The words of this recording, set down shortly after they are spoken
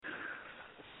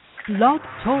Blog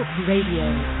Talk Radio.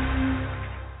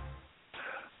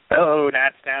 Hello,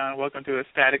 Nats Town. Welcome to a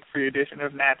static-free edition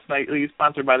of Nats Nightly,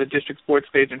 sponsored by the District Sports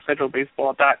page and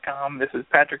FederalBaseball.com. This is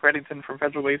Patrick Reddington from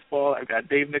Federal Baseball. I've got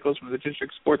Dave Nichols from the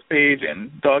District Sports page and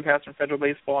Doghouse from Federal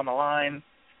Baseball on the line.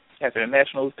 After the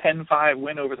Nationals' 10-5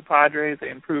 win over the Padres,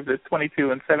 they improved to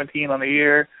 22-17 on the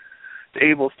year.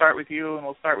 Dave, we'll start with you, and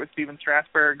we'll start with Steven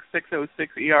Strasburg. 6.06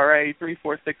 ERA,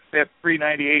 3.46 FIP,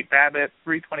 3.98 BABIP,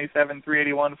 3.27,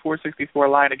 3.81, 4.64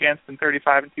 line against, and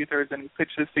 35 2/3 innings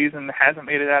pitched this season. Hasn't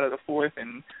made it out of the fourth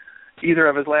in either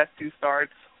of his last two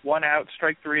starts. 1 out,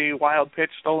 strike 3, wild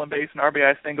pitch, stolen base, and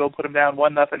RBI single put him down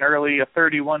 1-0 early. A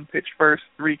 31 pitch first,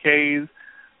 3 Ks,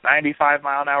 95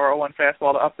 mile an hour 0-1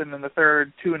 fastball to Upton in the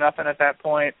third, 2-0 at that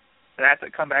point. And that's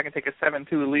to come back and take a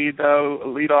 7-2 lead, though. A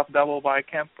leadoff double by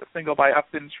Kemp, a single by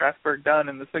Upton, Strasburg done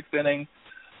in the sixth inning.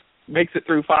 Makes it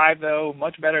through 5, though.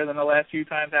 Much better than the last few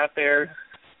times out there.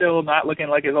 Still not looking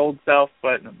like his old self,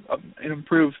 but an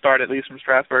improved start, at least, from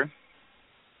Strasburg.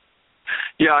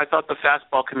 Yeah, I thought the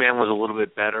fastball command was a little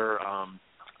bit better.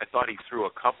 I thought he threw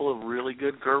a couple of really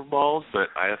good curveballs, but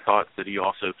I thought that he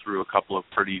also threw a couple of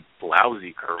pretty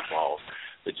lousy curveballs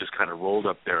that just kind of rolled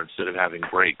up there instead of having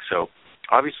breaks. So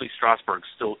obviously Strasburg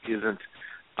still isn't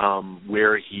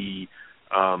where he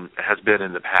has been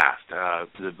in the past.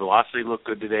 The velocity looked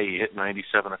good today. He hit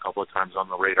 97 a couple of times on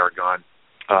the radar gun.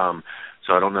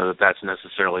 So I don't know that that's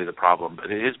necessarily the problem.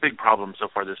 But his big problem so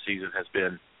far this season has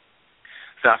been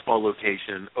fastball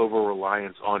location,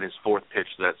 over-reliance on his fourth pitch,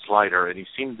 that slider. And he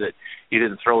seemed that he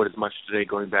didn't throw it as much today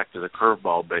going back to the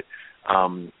curveball. But,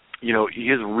 he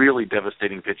has really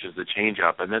devastating pitches, the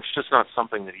changeup. And that's just not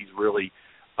something that he's really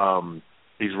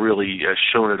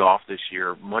shown it off this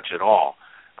year much at all.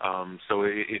 So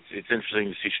it's interesting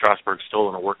to see Strasburg still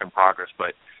in a work in progress,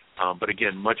 but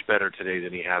again, much better today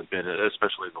than he has been,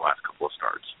 especially in the last couple of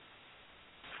starts.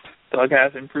 Doug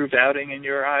has improved outing in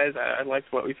your eyes. I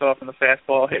liked what we saw from the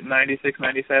fastball, hitting 96,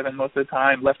 97 most of the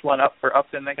time. Left one up for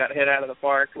Upton that got hit out of the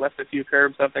park. Left a few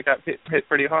curbs up that got hit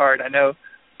pretty hard. I know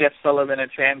Jeff Sullivan at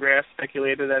Fangraphs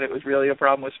speculated that it was really a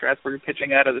problem with Strasburg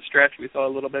pitching out of the stretch. We saw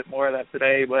a little bit more of that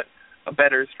today, but a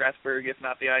better Strasburg, if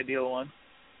not the ideal one.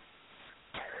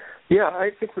 Yeah,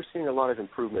 I think we're seeing a lot of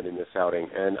improvement in this outing,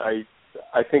 and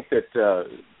I think that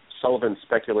Sullivan's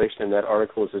speculation in that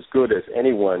article is as good as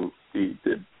anyone, the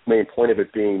main point of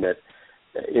it being that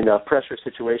in a pressure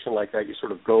situation like that, you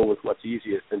sort of go with what's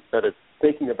easiest instead of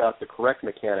thinking about the correct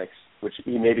mechanics, which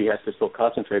he maybe has to still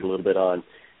concentrate a little bit on.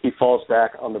 He falls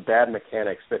back on the bad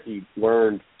mechanics that he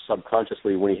learned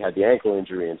subconsciously when he had the ankle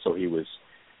injury, and so he was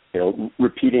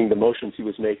repeating the motions he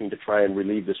was making to try and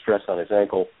relieve the stress on his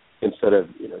ankle instead of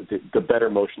the better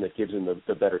motion that gives him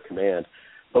the better command.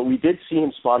 But we did see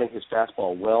him spotting his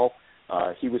fastball well.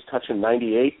 He was touching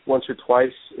 98 once or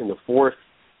twice in the fourth,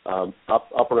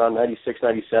 up around 96,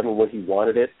 97 when he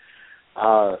wanted it.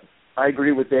 I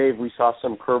agree with Dave. We saw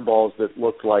some curveballs that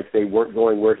looked like they weren't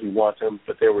going where he wanted them,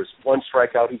 but there was one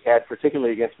strikeout he had,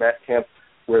 particularly against Matt Kemp,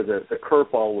 where the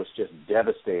curveball was just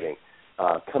devastating.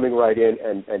 Coming right in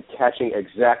and catching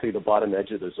exactly the bottom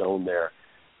edge of the zone there.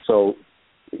 So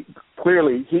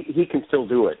clearly he can still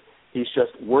do it. He's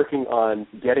just working on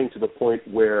getting to the point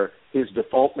where his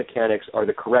default mechanics are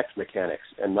the correct mechanics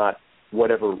and not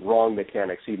whatever wrong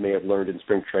mechanics he may have learned in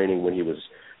spring training when he was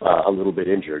a little bit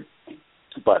injured.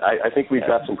 But I think we've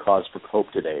got some cause for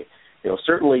hope today.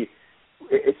 Certainly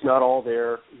it's not all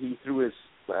there. He threw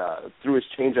his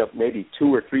changeup maybe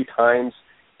 2 or 3 times,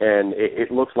 and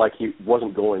it looks like he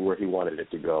wasn't going where he wanted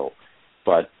it to go.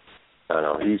 But I don't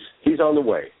know, he's on the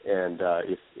way, and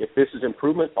if this is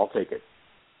improvement, I'll take it.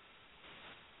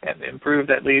 And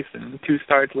improved at least, and 2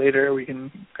 starts later, we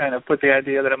can kind of put the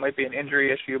idea that it might be an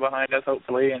injury issue behind us,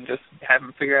 hopefully, and just have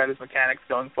him figure out his mechanics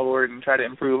going forward and try to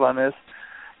improve on this.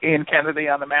 Ian Kennedy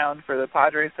on the mound for the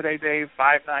Padres today, Dave.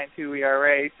 5.92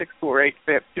 ERA, 6.48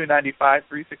 FIP, 2.95,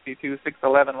 3.62,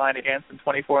 6.11 line against, and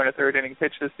 24 1/3 inning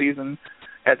pitch this season.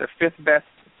 Has a 5th best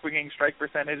swinging strike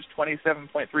percentage,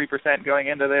 27.3% going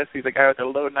into this. He's a guy with a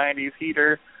low 90s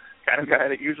heater, kind of guy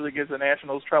that usually gives the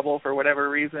Nationals trouble for whatever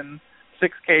reason.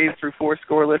 6 Ks through 4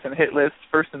 scoreless and hitless,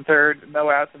 1st and 3rd,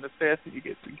 no outs in the 5th. He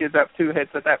gives up 2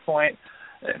 hits at that point.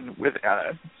 And with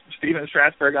Steven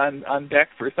Strasburg on deck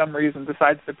for some reason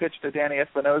decides to pitch to Danny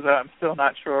Espinosa. I'm still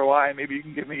not sure why. Maybe you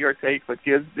can give me your take, but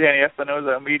gives Danny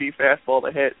Espinosa a meaty fastball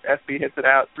to hit. SB hits it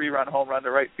out, 3-run home run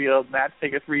to right field. Nats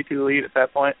take a 3-2 lead at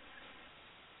that point.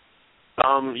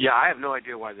 I have no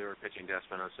idea why they were pitching to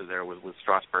Espinosa there with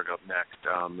Strasburg up next.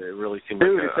 It really seemed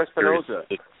it's Espinosa.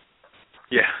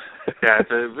 Yeah,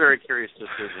 it's a very curious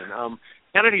decision.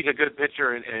 Kennedy's a good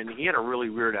pitcher, and he had a really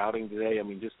weird outing today. I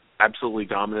mean, just absolutely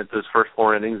dominant those first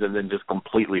 4 innings and then just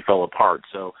completely fell apart.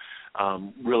 So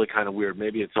really kind of weird.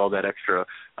 Maybe it's all that extra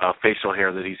facial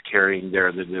hair that he's carrying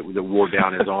there that wore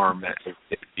down his arm as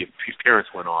the appearance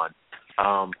went on.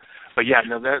 But yeah,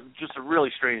 no, that just a really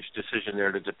strange decision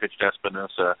there to pitch to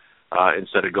Espinosa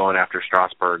instead of going after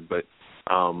Strasburg. But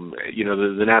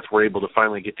the Nats were able to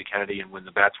finally get to Kennedy, and when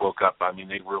the bats woke up, I mean,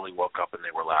 they really woke up and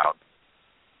they were loud.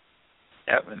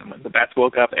 Yep, and when the bats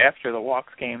woke up after the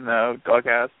walks came, though, Doug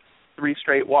has 3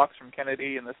 straight walks from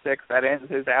Kennedy in the 6th. That ends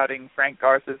his outing. Frank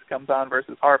Garces comes on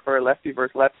versus Harper, lefty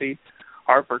versus lefty.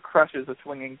 Harper crushes a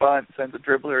swinging bunt, sends a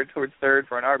dribbler towards third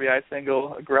for an RBI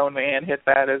single. A grown man hit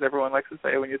that, as everyone likes to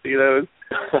say when you see those.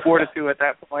 4-2 at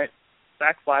that point.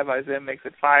 Sac fly by Zim makes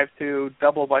it 5-2.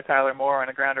 Double by Tyler Moore and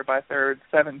a grounder by third.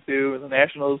 7-2. The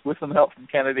Nationals, with some help from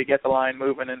Kennedy, get the line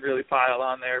moving and really pile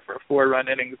on there for a 4-run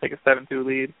inning to take a 7-2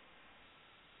 lead.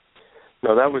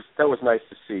 No, that was nice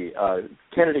to see.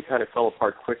 Kennedy kind of fell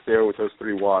apart quick there with those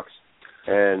 3 walks,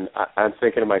 and I'm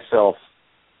thinking to myself,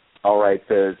 all right,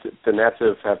 the Nats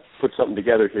have put something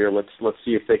together here. Let's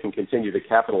see if they can continue to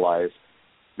capitalize,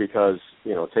 because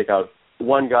take out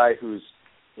one guy who's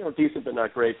decent but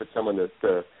not great, but someone that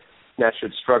the Nats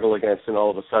should struggle against, and all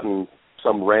of a sudden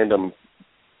some random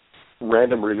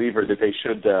reliever that they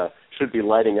should be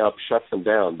lighting up shuts them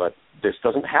down. But this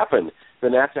doesn't happen. The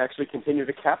Nats actually continue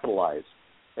to capitalize,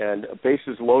 and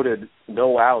bases loaded,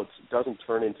 no outs doesn't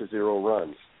turn into 0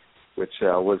 runs, which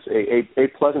was a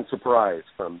pleasant surprise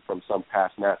from some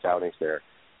past Nats outings there.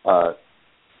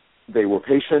 They were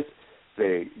patient.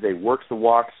 They worked the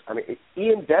walks. I mean,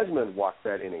 Ian Desmond walked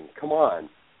that inning. Come on.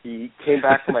 He came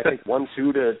back from, I think,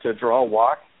 1-2 to draw a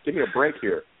walk. Give me a break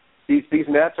here. These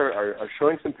Nats are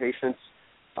showing some patience,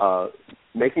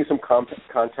 making some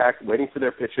contact, waiting for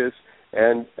their pitches,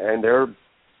 and they're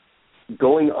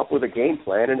going up with a game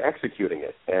plan and executing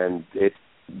it. And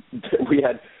we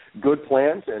had good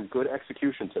plans and good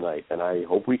execution tonight, and I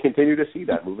hope we continue to see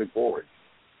that moving forward.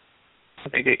 I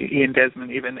think Ian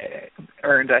Desmond even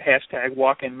earned a hashtag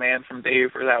walk-in man from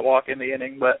Dave for that walk in the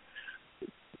inning, but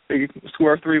you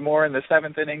score 3 more in the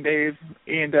 7th inning, Dave.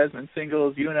 Ian Desmond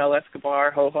singles, Yunel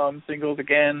Escobar, ho-hum, singles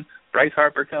again. Bryce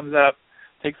Harper comes up,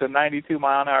 takes a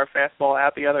 92-mile-an-hour fastball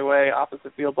out the other way,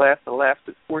 opposite field blast to left.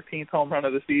 His 14th home run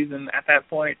of the season. At that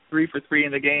point, 3 for 3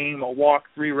 in the game, a walk,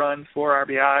 3 runs, 4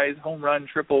 RBIs, home run,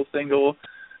 triple, single,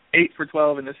 8 for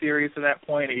 12 in the series to that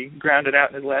point. He grounded out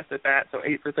in his last at-bat, so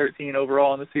 8 for 13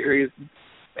 overall in the series.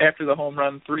 After the home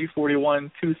run, 341,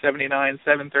 279,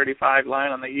 735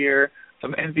 line on the year.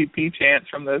 Some MVP chants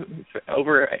from the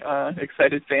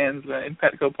excited fans in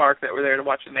Petco Park that were there to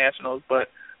watch the Nationals, but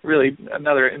really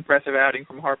another impressive outing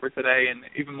from Harper today, and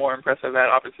even more impressive that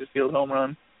opposite field home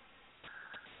run.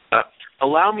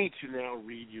 Allow me to now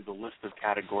read you the list of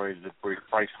categories that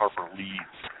Bryce Harper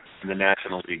leads in the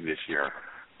National League this year.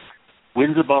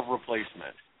 Wins above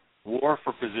replacement, WAR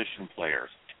for position players,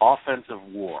 offensive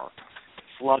WAR,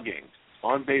 slugging,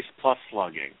 on-base plus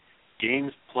slugging,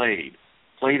 games played,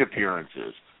 plate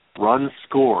appearances, runs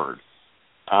scored,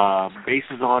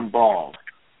 bases on balls,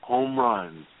 home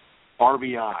runs,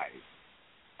 RBIs,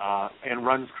 and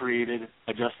runs created,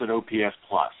 adjusted OPS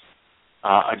plus,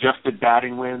 adjusted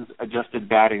batting wins, adjusted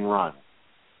batting runs,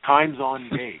 times on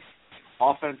base,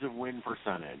 offensive win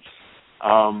percentage,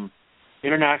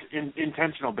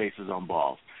 intentional bases on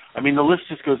balls. I mean, the list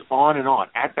just goes on and on.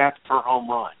 At bats per home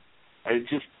run.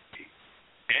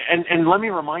 And let me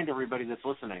remind everybody that's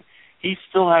listening, he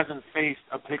still hasn't faced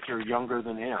a pitcher younger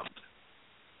than him.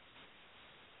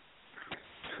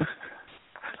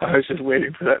 I was just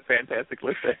waiting for that fantastic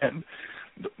list to end.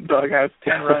 Doug has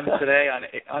 10 runs today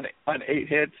on 8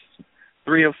 hits,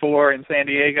 3 of 4 in San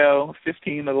Diego,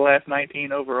 15 of the last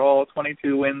 19 overall,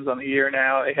 22 wins on the year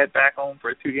now. They head back home for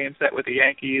a 2-game set with the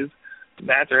Yankees. The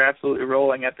Nats are absolutely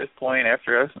rolling at this point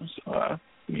after a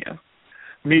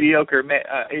mediocre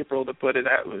April, to put it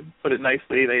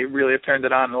nicely. They really have turned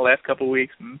it on in the last couple of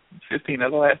weeks, and 15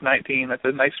 of the last 19. That's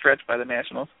a nice stretch by the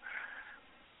Nationals.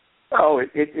 Oh,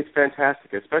 it's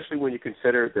fantastic, especially when you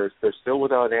consider they're still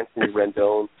without Anthony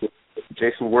Rendon.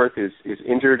 Jason Worth is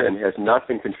injured and has not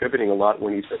been contributing a lot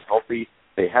when he's been healthy.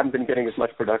 They haven't been getting as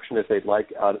much production as they'd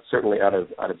like, certainly out of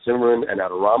Zimmerman and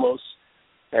out of Ramos.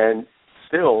 And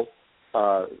still,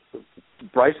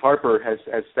 Bryce Harper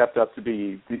has stepped up to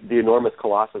be the enormous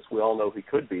colossus we all know he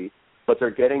could be, but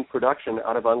they're getting production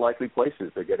out of unlikely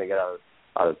places. They're getting it out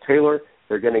of Taylor.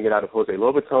 They're getting it out of Jose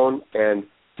Lobaton, and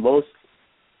most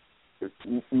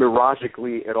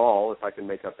miragically at all, if I can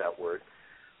make up that word,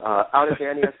 out of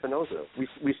Danny Espinosa.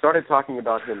 We started talking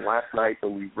about him last night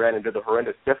when we ran into the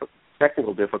horrendous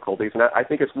technical difficulties, and I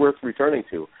think it's worth returning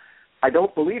to. I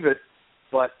don't believe it,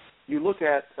 but you look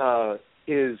at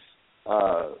his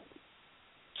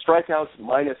strikeouts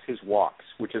minus his walks,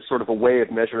 which is sort of a way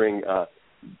of measuring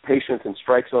patience and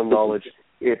strike zone knowledge.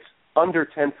 It's under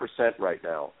 10% right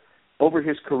now. Over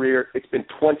his career, it's been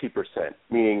 20%,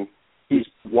 meaning he's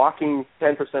walking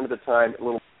 10% of the time, a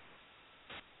little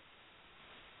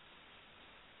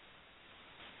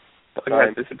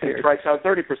time, and strikes out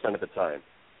 30% of the time.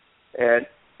 And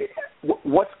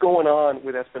what's going on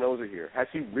with Espinosa here? Has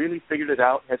he really figured it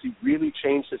out? Has he really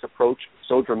changed his approach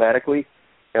so dramatically?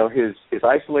 You know, his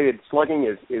isolated slugging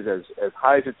is as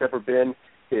high as it's ever been.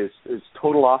 His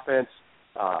total offense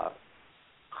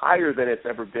higher than it's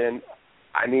ever been.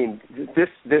 I mean,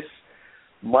 this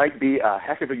might be a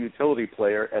heck of a utility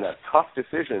player and a tough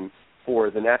decision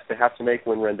for the Nats to have to make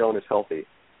when Rendon is healthy.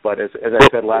 But as I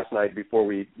said last night before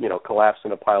we collapsed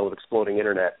in a pile of exploding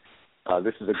internet,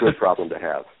 this is a good problem to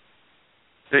have.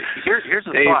 Here's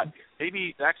a thought. Maybe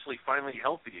he's actually finally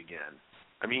healthy again.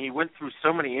 I mean, he went through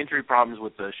so many injury problems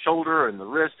with the shoulder and the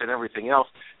wrist and everything else.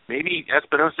 Maybe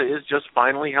Espinosa is just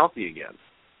finally healthy again.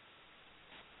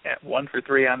 Yeah, 1 for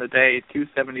 3 on the day,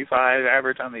 275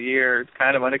 average on the year. It's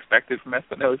kind of unexpected from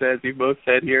Espinosa, as you both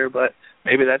said here, but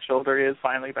maybe that shoulder is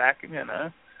finally back and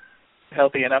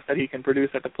healthy enough that he can produce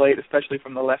at the plate, especially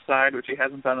from the left side, which he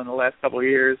hasn't done in the last couple of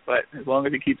years. But as long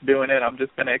as he keeps doing it, I'm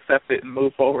just going to accept it and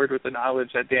move forward with the knowledge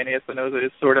that Danny Espinosa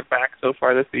is sort of back so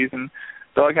far this season.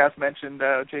 Doghouse mentioned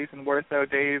Jason Worth, though,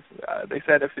 Dave. They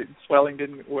said if swelling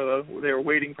they were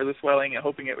waiting for the swelling and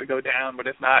hoping it would go down, but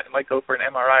if not, it might go for an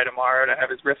MRI tomorrow to have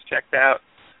his wrist checked out.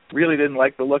 Really didn't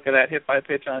like the look of that hit by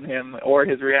pitch on him or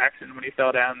his reaction when he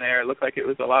fell down there. It looked like it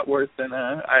was a lot worse than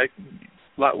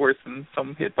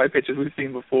some hit by pitches we've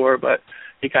seen before, but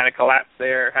he kind of collapsed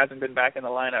there. Hasn't been back in the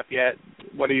lineup yet.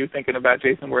 What are you thinking about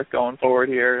Jason Worth going forward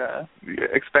here?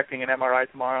 Expecting an MRI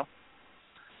tomorrow?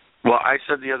 Well, I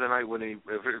said the other night when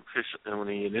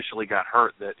he initially got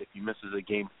hurt that if he misses a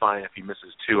game, fine. If he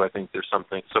misses 2, I think there's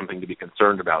something to be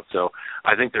concerned about. So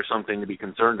I think there's something to be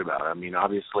concerned about. I mean,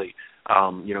 obviously,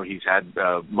 he's had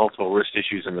multiple wrist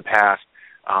issues in the past.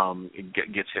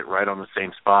 It gets hit right on the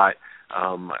same spot.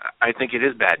 I think it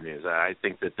is bad news. I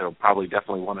think that they'll probably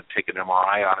definitely want to take an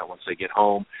MRI on it once they get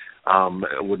home.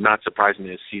 It would not surprise me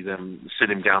to see them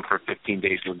sit him down for 15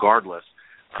 days regardless.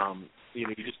 You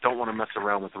just don't want to mess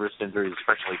around with wrist injuries,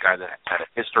 especially a guy that had a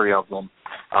history of them.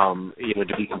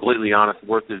 To be completely honest,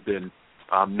 Worth has been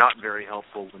not very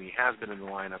helpful when he has been in the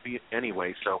lineup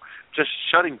anyway. So just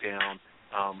shutting down,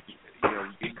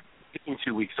 taking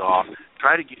 2 weeks off,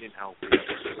 try to get in healthy.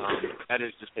 That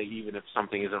is to say, even if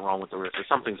something isn't wrong with the wrist, if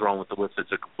something's wrong with the wrist,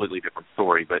 it's a completely different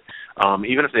story. But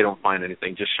even if they don't find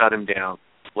anything, just shut him down,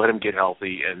 let him get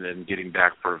healthy, and then get him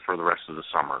back for the rest of the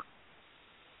summer.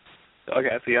 Okay,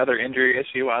 that's the other injury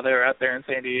issue while they were out there in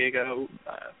San Diego.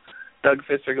 Doug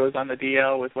Fister goes on the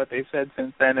DL with what they've said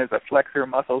since then is a flexor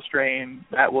muscle strain.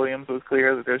 Matt Williams was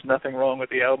clear that there's nothing wrong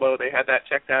with the elbow. They had that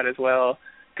checked out as well.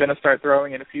 Going to start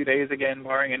throwing in a few days again,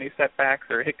 barring any setbacks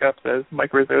or hiccups, as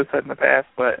Mike Rizzo said in the past.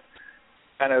 But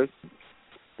kind of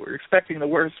we're expecting the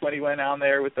worst when he went down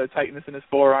there with the tightness in his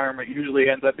forearm. It usually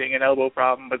ends up being an elbow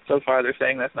problem, but so far they're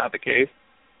saying that's not the case.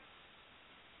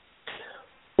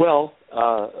 Well,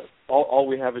 all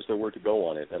we have is their word to go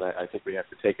on it, and I think we have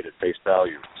to take it at face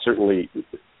value. Certainly,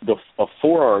 a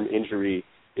forearm injury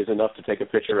is enough to take a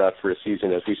pitcher out for a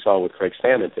season, as we saw with Craig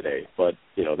Stammen today. But,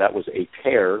 that was a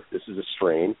tear. This is a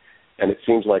strain, and it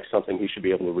seems like something he should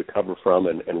be able to recover from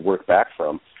and work back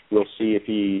from. We'll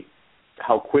see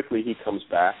how quickly he comes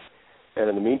back. And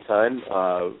in the meantime,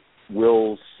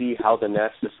 we'll see how the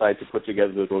Nats decide to put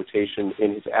together the rotation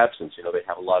in his absence. They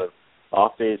have a lot of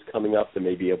off days coming up. They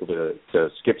may be able to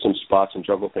skip some spots and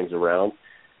juggle things around.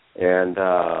 And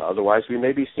otherwise, we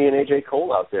may be seeing A.J.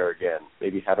 Cole out there again,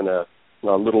 maybe having a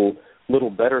little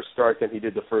better start than he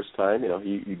did the first time.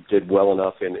 He did well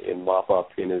enough in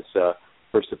mop-up in his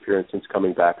first appearance since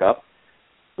coming back up.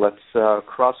 Let's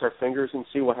cross our fingers and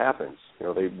see what happens.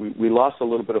 We lost a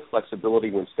little bit of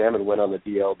flexibility when Stammen went on the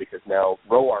DL because now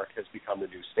Roark has become the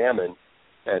new Stammen,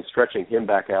 and stretching him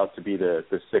back out to be the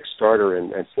sixth starter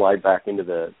and slide back into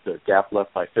the gap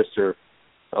left by Fister.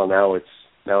 Well, now it's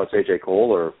A.J.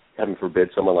 Cole or, heaven forbid,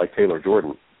 someone like Taylor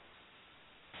Jordan.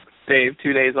 Dave,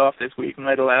 2 days off this week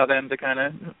might allow them to kind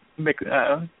of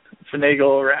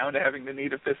finagle around having the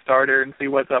need a fifth starter and see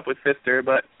what's up with Fister.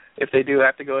 But if they do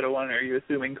have to go to one, are you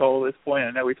assuming Cole at this point?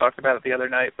 I know we talked about it the other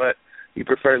night, but you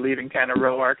prefer leaving kind of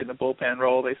Roark in the bullpen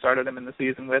role they started him in the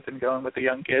season with and going with the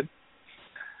young kid?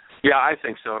 Yeah, I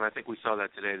think so, and I think we saw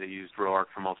that today. They used Roark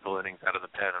for multiple innings out of the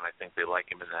pen, and I think they like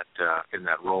him in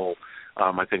that role.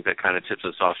 I think that kind of tips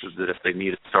us off that if they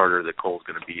need a starter, that Cole's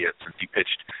going to be it, since he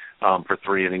pitched for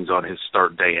 3 innings on his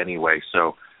start day anyway.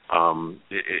 So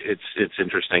it's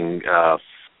interesting.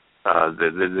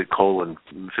 The Cole and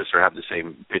Pfister have the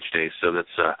same pitch days, so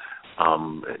that's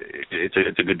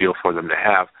it's a good deal for them to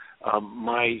have.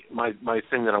 My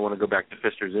thing that I want to go back to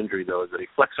Pfister's injury, though, is that a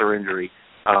flexor injury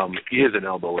is an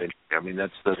elbow injury. I mean,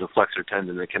 that's the flexor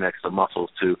tendon that connects the muscles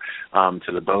to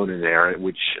the bone in there,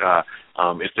 which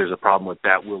if there's a problem with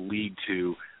that, will lead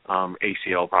to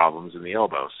ACL problems in the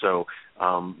elbow. So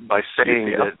by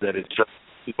saying that it's just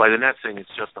by the net saying it's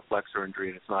just a flexor injury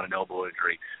and it's not an elbow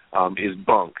injury is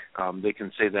bunk. They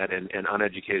can say that, and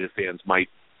uneducated fans might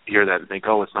hear that and think,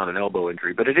 oh, it's not an elbow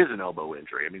injury, but it is an elbow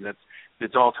injury. I mean,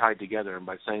 it's all tied together, and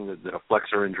by saying that a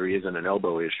flexor injury isn't an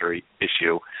elbow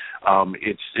issue,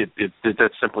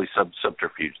 that's simply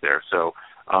subterfuge there. So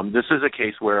this is a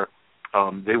case where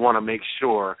they want to make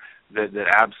sure that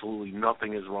absolutely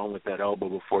nothing is wrong with that elbow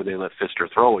before they let Pfister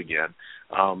throw again.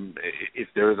 If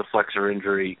there is a flexor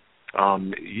injury,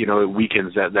 it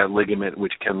weakens that ligament,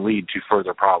 which can lead to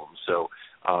further problems. So,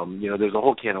 there's a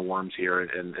whole can of worms here,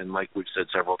 and like we've said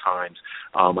several times,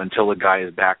 until a guy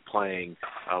is back playing,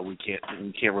 we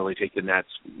can't really take the Nats'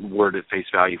 word at face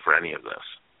value for any of this.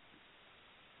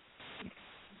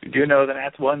 We do know the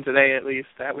Nats won today, at least.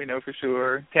 That we know for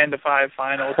sure. 10-5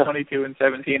 final,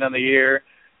 22-17 on the year.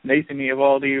 Nathan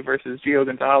Eovaldi versus Gio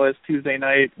Gonzalez Tuesday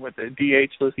night with the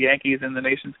DH-less Yankees in the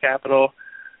nation's capital.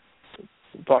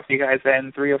 We'll talk to you guys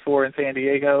then, 3 or 4 in San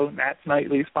Diego. Nats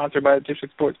Nightly, sponsored by the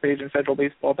District Sports page and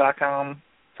federalbaseball.com.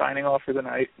 Signing off for the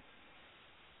night.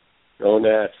 Go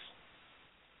Nats.